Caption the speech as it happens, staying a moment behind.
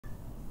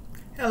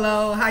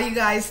Hello, how you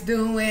guys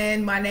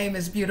doing? My name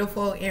is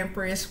Beautiful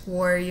Empress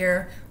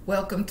Warrior.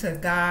 Welcome to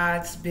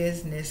God's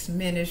Business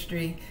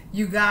Ministry.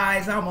 You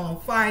guys, I'm on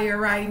fire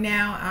right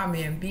now. I'm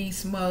in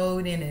beast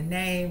mode in the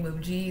name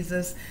of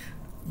Jesus.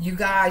 You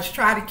guys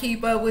try to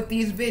keep up with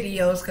these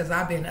videos because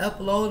I've been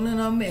uploading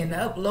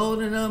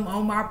them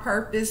on my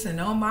purpose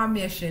and on my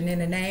mission in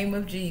the name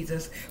of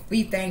Jesus.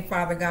 We thank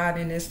Father God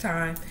in this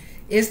time.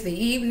 It's the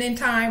evening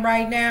time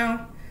right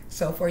now.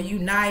 So for you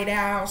night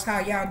owls, how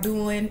y'all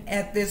doing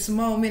at this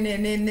moment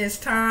and in this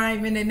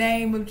time in the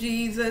name of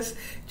Jesus?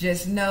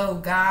 Just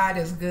know God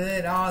is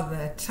good all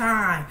the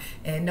time.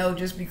 And know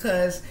just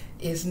because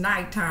it's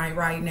nighttime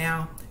right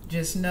now,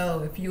 just know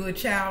if you're a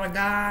child of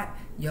God,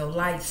 your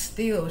light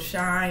still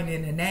shine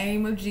in the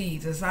name of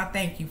Jesus. I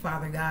thank you,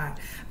 Father God.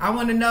 I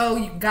want to know,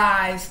 you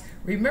guys,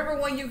 remember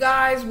when you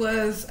guys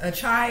was a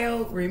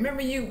child?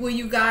 Remember when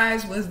you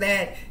guys was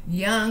that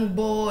young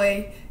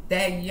boy,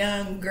 that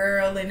young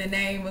girl in the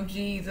name of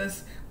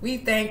Jesus? We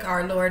thank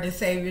our Lord and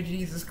Savior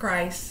Jesus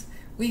Christ.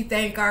 We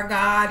thank our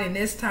God in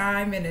this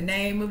time in the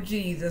name of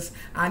Jesus.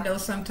 I know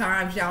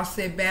sometimes y'all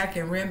sit back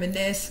and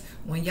reminisce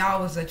when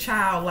y'all was a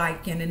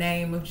childlike in the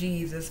name of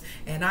Jesus.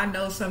 And I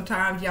know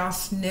sometimes y'all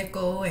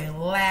snickle and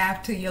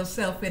laugh to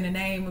yourself in the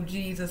name of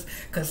Jesus.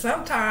 Because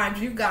sometimes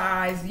you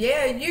guys,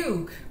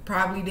 you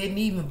probably didn't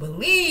even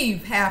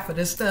believe half of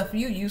the stuff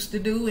you used to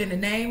do in the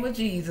name of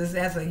Jesus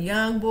as a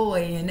young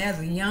boy and as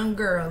a young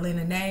girl in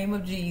the name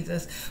of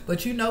Jesus.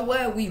 But you know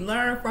what? We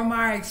learn from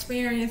our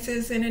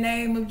experiences in the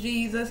name of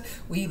Jesus.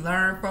 We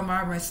learn from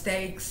our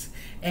mistakes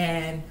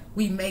and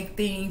we make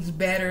things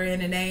better in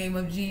the name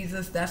of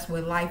Jesus. That's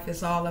what life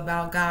is all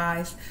about,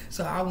 guys.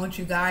 So I want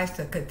you guys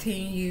to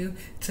continue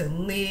to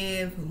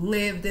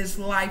live this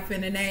life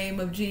in the name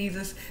of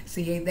Jesus.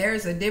 See,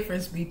 there's a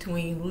difference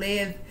between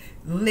living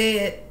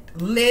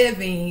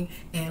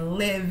and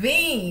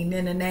living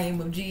in the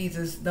name of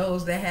Jesus.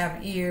 Those that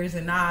have ears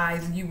and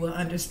eyes, you will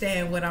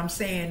understand what I'm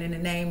saying in the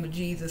name of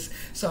Jesus.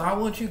 So I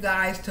want you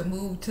guys to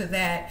move to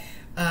that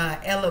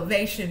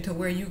elevation to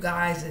where you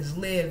guys is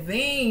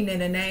living in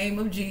the name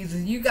of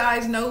Jesus. You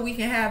guys know we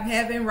can have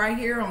heaven right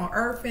here on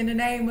earth in the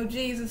name of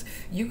Jesus.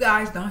 You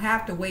guys don't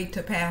have to wait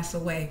to pass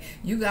away.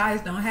 You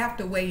guys don't have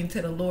to wait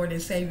until the Lord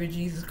and Savior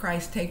Jesus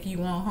Christ take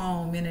you on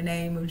home in the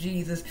name of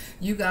Jesus.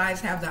 You guys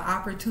have the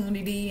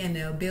opportunity and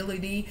the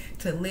ability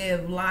to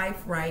live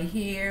life right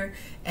here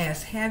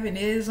as heaven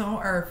is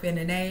on earth in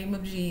the name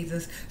of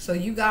Jesus. So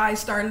you guys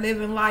start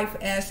living life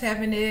as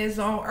heaven is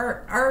on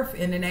earth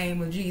in the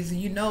name of Jesus.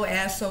 You know,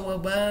 as so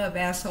above,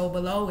 as so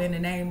below in the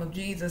name of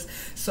Jesus.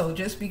 So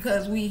just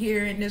because we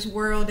here in this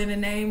world in the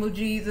name of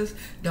Jesus,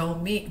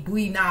 don't mean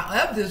we not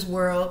of this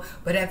world,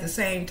 but at the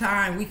same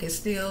time, we can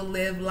still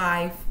live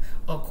life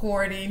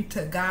according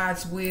to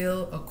God's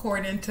will,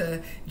 according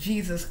to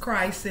Jesus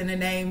Christ in the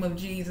name of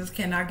Jesus.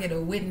 Can I get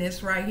a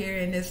witness right here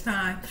in this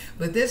time?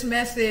 But this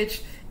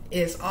message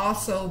is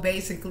also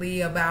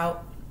basically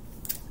about,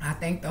 I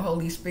thank the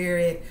Holy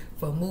Spirit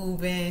for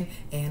moving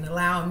and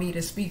allowing me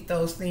to speak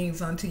those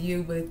things unto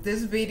you. But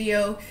this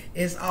video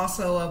is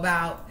also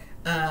about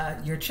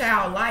your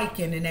childlike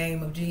in the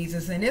name of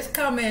Jesus. And it's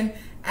coming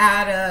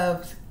out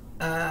of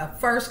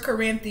 1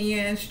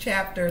 Corinthians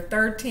chapter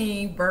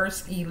 13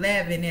 verse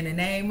 11 in the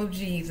name of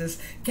Jesus.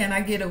 Can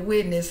I get a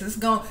witness?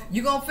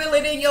 You're gonna feel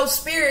it in your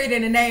spirit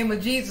in the name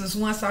of Jesus.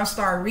 Once I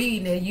start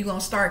reading it, you're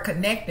gonna start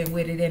connecting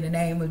with it in the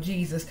name of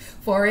Jesus.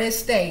 For it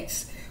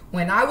states,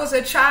 when I was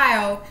a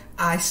child,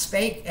 I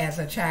spake as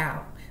a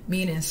child,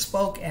 meaning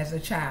spoke as a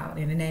child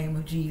in the name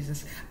of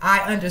Jesus.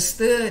 I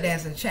understood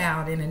as a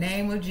child in the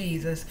name of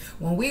Jesus.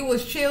 When we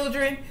was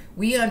children,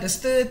 we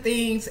understood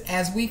things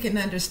as we can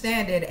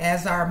understand it,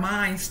 as our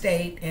mind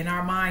state and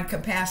our mind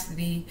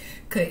capacity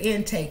could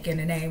intake in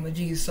the name of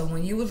Jesus. So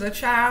when you was a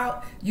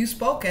child, you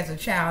spoke as a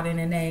child in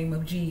the name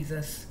of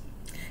Jesus.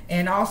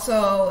 And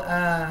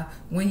also,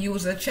 when you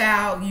was a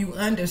child, you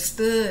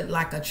understood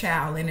like a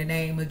child in the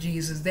name of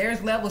Jesus.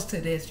 There's levels to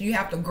this. You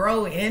have to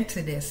grow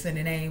into this in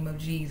the name of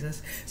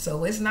Jesus.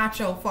 So it's not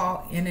your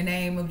fault in the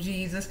name of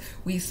Jesus.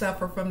 We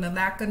suffer from the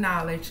lack of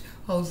knowledge.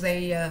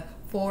 Hosea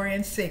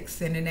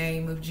 4:6 in the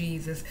name of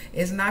Jesus.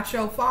 It's not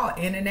your fault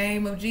in the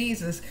name of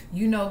Jesus.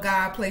 You know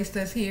God placed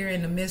us here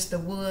in the midst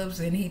of wolves,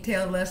 and he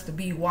tells us to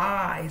be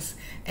wise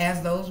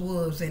as those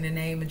wolves in the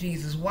name of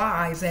Jesus.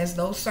 Wise as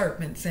those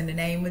serpents in the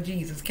name of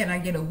Jesus. Can I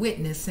get a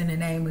witness in the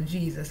name of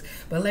Jesus?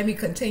 But let me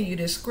continue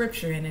this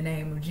scripture in the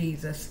name of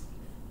Jesus.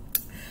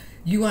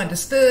 You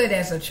understood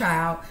as a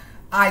child.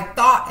 I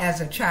thought as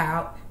a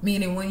child,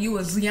 meaning when you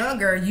was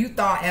younger, you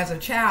thought as a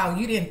child.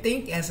 You didn't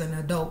think as an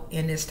adult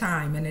in this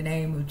time in the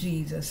name of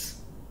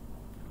Jesus.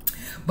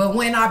 But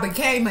when I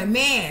became a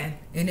man,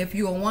 and if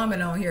you're a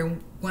woman on here,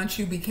 once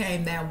you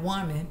became that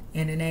woman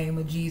in the name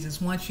of Jesus,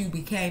 once you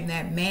became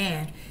that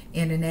man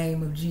in the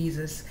name of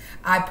Jesus,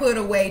 I put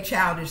away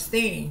childish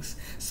things.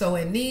 So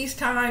in these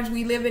times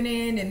we living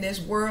in this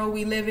world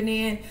we living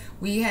in,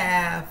 we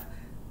have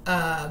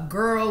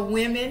girl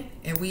women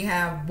and we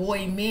have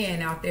boy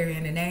men out there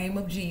in the name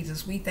of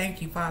Jesus. We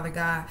thank you, Father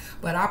God.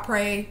 But I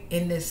pray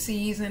in this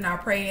season, I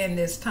pray in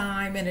this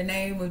time in the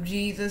name of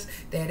Jesus,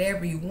 that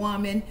every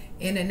woman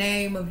in the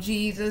name of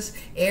Jesus,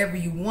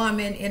 every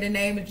woman in the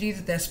name of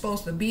Jesus that's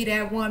supposed to be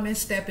that woman,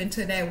 step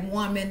into that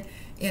woman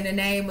in the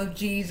name of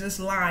Jesus,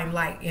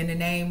 limelight in the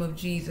name of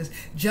Jesus.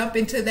 Jump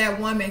into that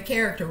woman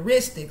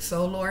characteristics.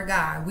 So Lord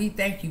God, we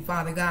thank you,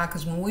 Father God,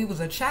 because when we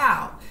was a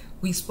child,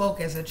 we spoke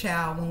as a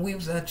child. When we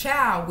was a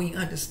child, we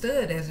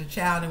understood as a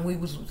child. And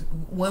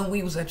when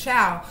we was a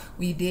child,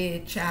 we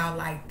did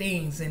childlike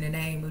things in the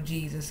name of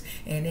Jesus.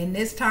 And in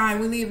this time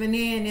we're living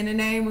in the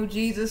name of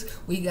Jesus,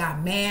 we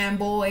got man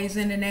boys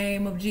in the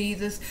name of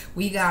Jesus.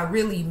 We got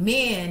really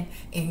men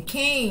and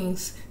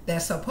kings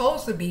that's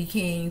supposed to be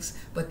kings,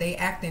 but they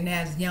acting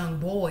as young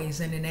boys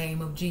in the name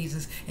of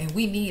Jesus. And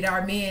we need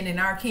our men and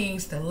our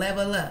kings to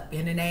level up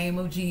in the name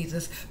of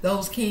Jesus.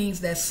 Those kings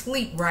that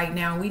sleep right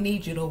now, we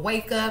need you to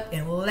wake up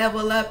and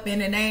level up in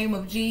the name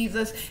of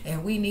Jesus.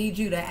 And we need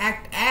you to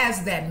act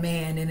as that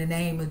man in the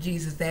name of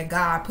Jesus that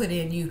God put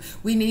in you.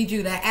 We need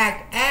you to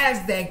act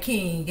as that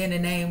king in the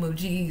name of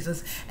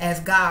Jesus, as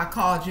God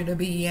called you to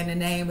be in the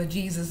name of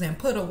Jesus, and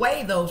put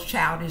away those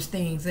childish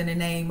things in the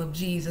name of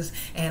Jesus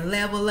and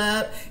level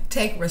up.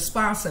 Take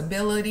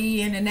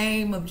responsibility in the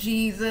name of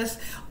Jesus.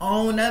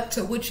 Own up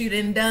to what you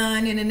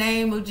done in the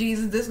name of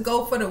Jesus. This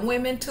go for the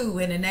women too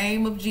in the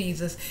name of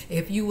Jesus.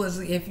 If you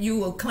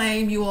will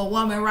claim you a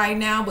woman right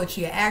now, but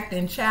you're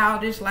acting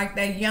childish like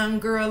that young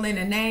girl in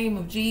the name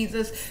of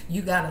Jesus,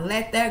 you got to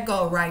let that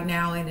go right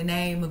now in the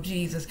name of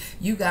Jesus.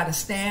 You got to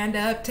stand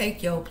up,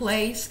 take your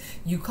place.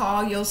 You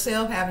call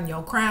yourself having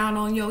your crown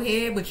on your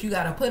head, but you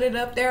got to put it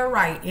up there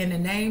right in the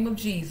name of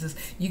Jesus.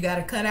 You got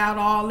to cut out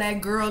all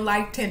that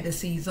girl-like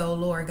tendencies, oh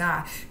Lord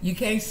God. You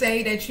can't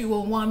say that you a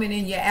woman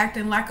and you're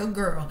acting like a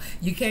girl.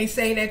 You can't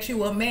say that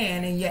you a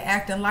man and you're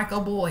acting like a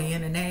boy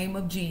in the name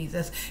of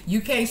Jesus.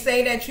 You can't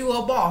say that you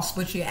a boss,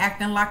 but you're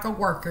acting like a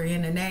worker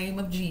in the name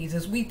of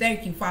Jesus. We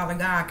thank you, Father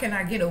God. Can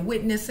I get a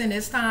witness in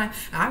this time?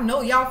 I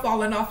know y'all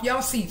falling off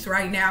y'all seats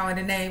right now in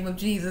the name of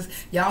Jesus.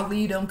 Y'all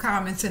leave them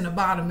comments in the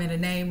bottom in the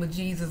name of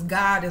Jesus.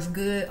 God is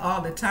good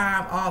all the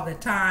time, all the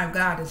time.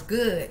 God is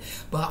good.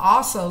 But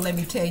also, let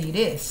me tell you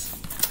this.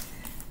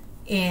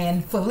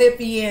 In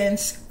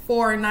Philippians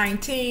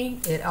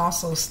 4:19, it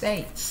also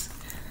states,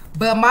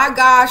 "But my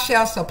God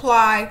shall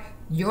supply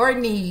your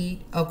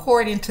need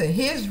according to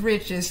his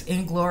riches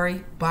in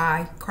glory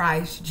by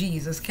Christ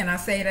Jesus." Can I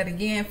say that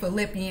again?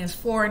 Philippians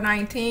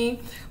 4:19.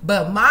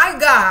 "But my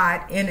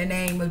God, in the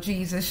name of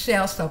Jesus,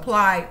 shall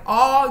supply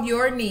all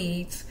your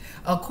needs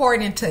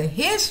according to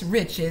his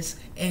riches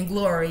in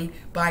glory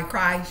by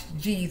Christ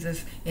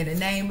Jesus." In the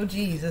name of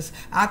Jesus,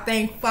 I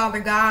thank Father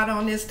God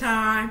on this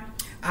time.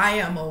 I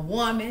am a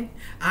woman.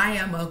 I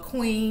am a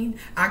queen.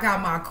 I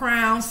got my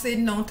crown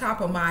sitting on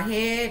top of my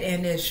head,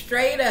 and it's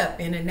straight up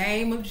in the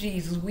name of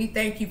Jesus. We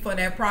thank you for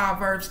that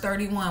Proverbs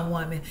 31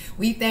 woman.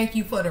 We thank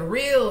you for the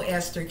real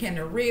Esther. Can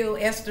the real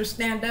Esther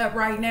stand up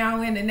right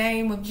now in the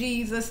name of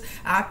Jesus?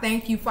 I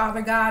thank you,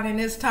 Father God, in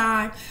this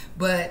time.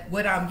 But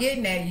what I'm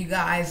getting at, you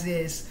guys,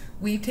 is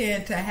we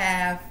tend to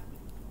have,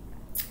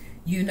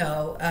 you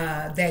know,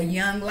 that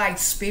young light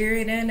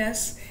spirit in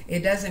us.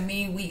 It doesn't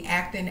mean we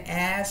acting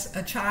as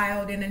a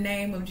child in the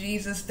name of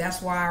Jesus.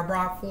 That's why I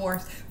brought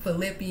forth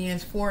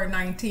Philippians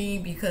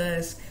 4:19,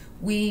 because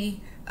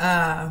we,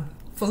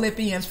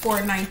 Philippians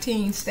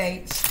 4:19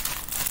 states,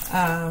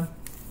 our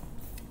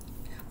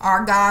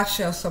God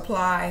shall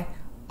supply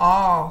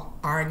all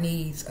our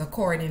needs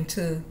according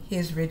to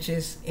his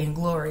riches in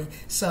glory.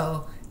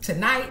 So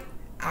tonight,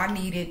 I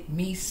needed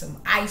me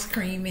some ice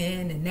cream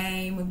in the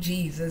name of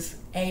Jesus.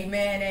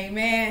 Amen,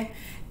 amen.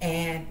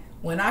 And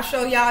when I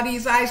show y'all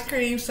these ice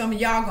creams, some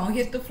of y'all gonna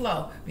hit the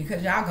floor,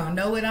 because y'all gonna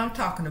know what I'm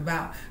talking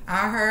about.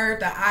 I heard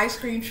the ice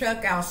cream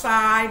truck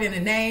outside in the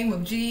name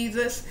of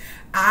Jesus.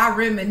 I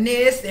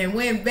reminisced and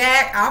went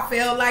back. I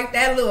felt like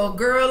that little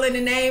girl in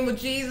the name of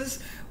Jesus.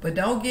 But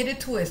don't get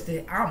it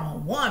twisted. I'm a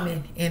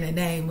woman in the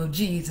name of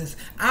Jesus.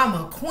 I'm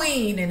a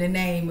queen in the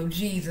name of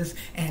Jesus.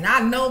 And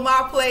I know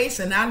my place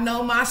and I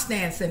know my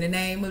stance in the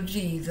name of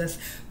Jesus.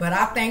 But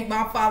I thank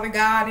my Father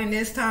God in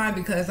this time,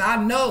 because I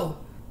know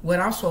what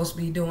I'm supposed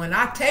to be doing.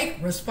 I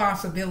take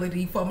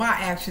responsibility for my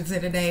actions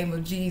in the name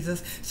of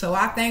Jesus. So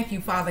I thank you,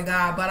 Father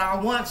God. But I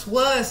once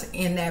was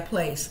in that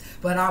place,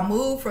 but I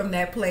moved from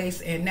that place,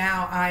 and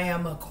now I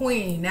am a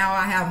queen. Now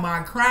I have my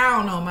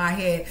crown on my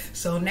head.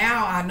 So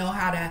now I know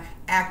how to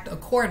act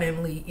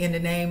accordingly in the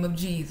name of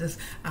Jesus.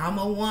 I'm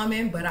a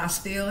woman, but I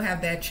still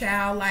have that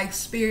childlike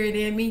spirit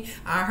in me.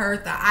 I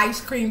heard the ice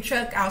cream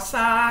truck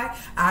outside.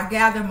 I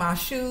gathered my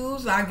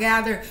shoes. I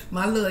gathered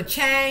my little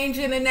change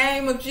in the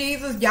name of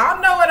Jesus.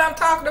 Y'all know what I'm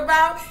talking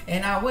about.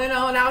 And I went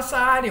on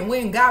outside and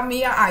went and got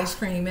me an ice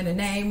cream in the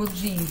name of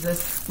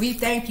Jesus. We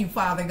thank you,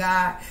 Father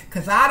God,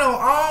 because I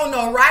don't own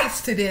no rights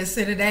to this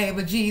in the name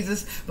of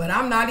Jesus, but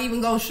I'm not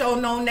even going to show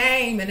no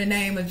name in the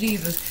name of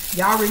Jesus.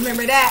 Y'all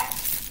remember that?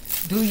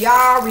 Do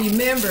y'all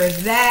remember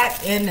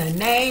that in the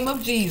name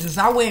of Jesus?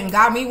 I went and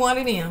got me one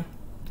of them.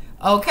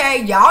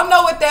 Okay, y'all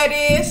know what that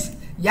is.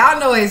 Y'all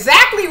know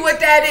exactly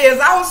what that is.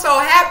 I was so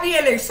happy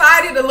and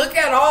excited to look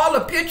at all the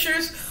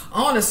pictures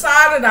on the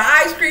side of the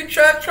ice cream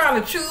truck,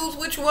 trying to choose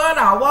which one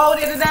I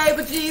wanted in the name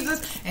of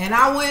Jesus. And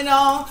I went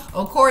on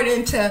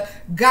according to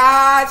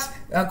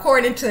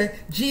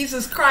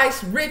Jesus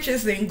Christ's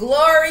riches and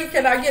glory.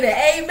 Can I get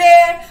an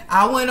amen?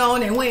 I went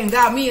on and went and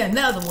got me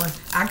another one.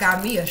 I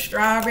got me a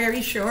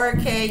strawberry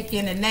shortcake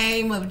in the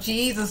name of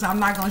Jesus. I'm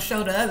not going to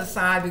show the other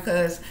side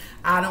because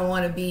I don't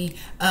want to be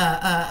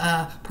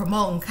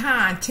promoting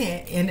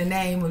content in the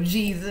name of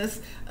Jesus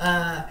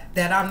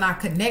that I'm not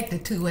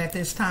connected to at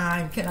this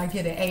time. Can I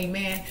get an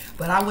amen?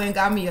 But I went and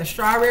got me a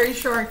strawberry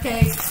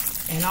shortcake,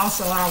 and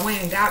also I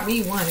went and got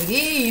me one of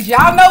these.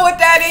 Y'all know what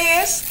that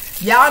is.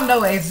 Y'all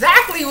know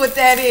exactly what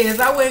that is.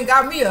 I went and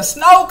got me a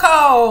snow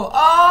cone.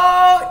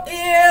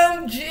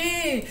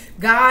 OMG.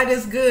 God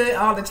is good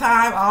all the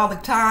time. All the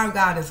time,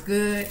 God is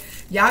good.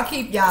 Y'all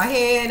keep y'all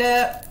head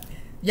up.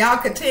 Y'all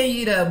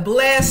continue to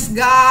bless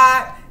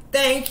God.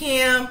 Thank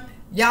Him.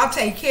 Y'all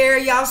take care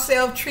of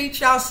yourself. Treat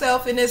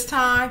yourself in this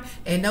time.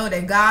 And know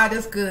that God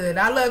is good.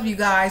 I love you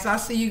guys. I'll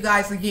see you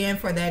guys again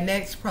for that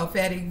next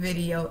prophetic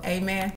video. Amen.